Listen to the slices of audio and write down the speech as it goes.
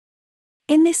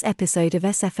In this episode of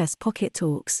SFS Pocket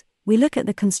Talks, we look at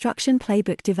the Construction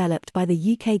Playbook developed by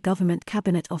the UK Government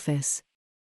Cabinet Office.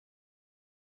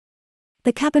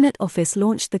 The Cabinet Office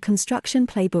launched the Construction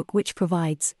Playbook, which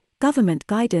provides government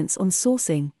guidance on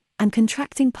sourcing and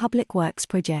contracting public works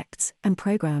projects and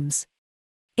programs.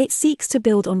 It seeks to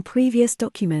build on previous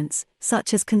documents,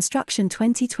 such as Construction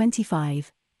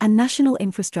 2025 and National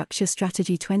Infrastructure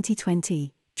Strategy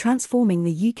 2020, transforming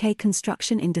the UK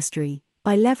construction industry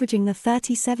by leveraging the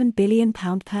 £37 billion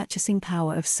purchasing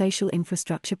power of social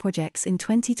infrastructure projects in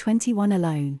 2021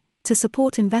 alone, to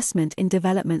support investment in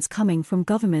developments coming from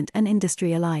government and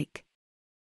industry alike.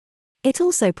 It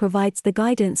also provides the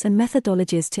guidance and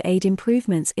methodologies to aid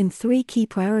improvements in three key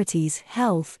priorities: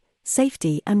 health,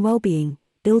 safety and well-being,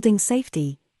 building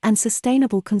safety, and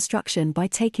sustainable construction by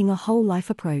taking a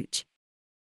whole-life approach.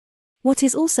 What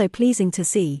is also pleasing to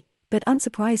see, but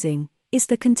unsurprising, is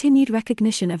the continued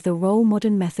recognition of the role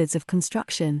modern methods of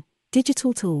construction,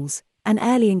 digital tools, and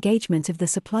early engagement of the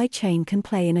supply chain can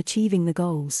play in achieving the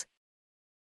goals.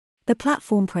 The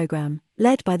platform program,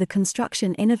 led by the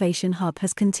Construction Innovation Hub,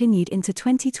 has continued into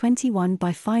 2021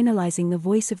 by finalizing the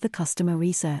voice of the customer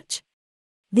research.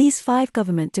 These 5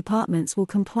 government departments will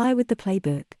comply with the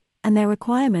playbook, and their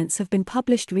requirements have been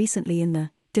published recently in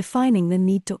the Defining the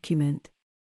Need document.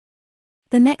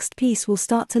 The next piece will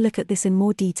start to look at this in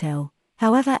more detail.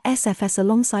 However, SFS,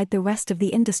 alongside the rest of the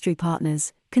industry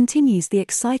partners, continues the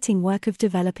exciting work of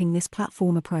developing this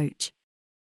platform approach.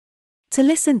 To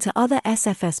listen to other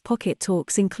SFS Pocket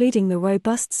Talks, including the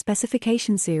robust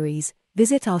specification series,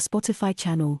 visit our Spotify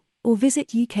channel, or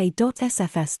visit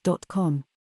uk.sfs.com.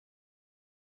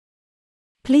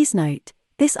 Please note,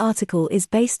 this article is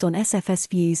based on SFS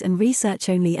views and research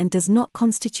only and does not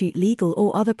constitute legal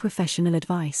or other professional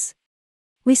advice.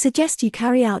 We suggest you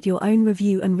carry out your own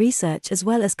review and research, as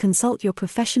well as consult your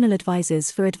professional advisors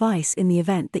for advice in the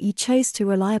event that you chose to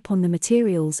rely upon the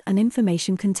materials and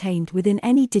information contained within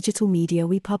any digital media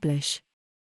we publish.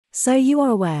 So you are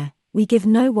aware, we give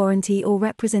no warranty or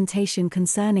representation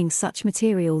concerning such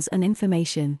materials and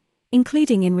information,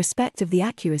 including in respect of the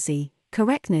accuracy,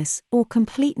 correctness, or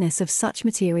completeness of such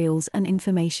materials and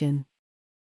information.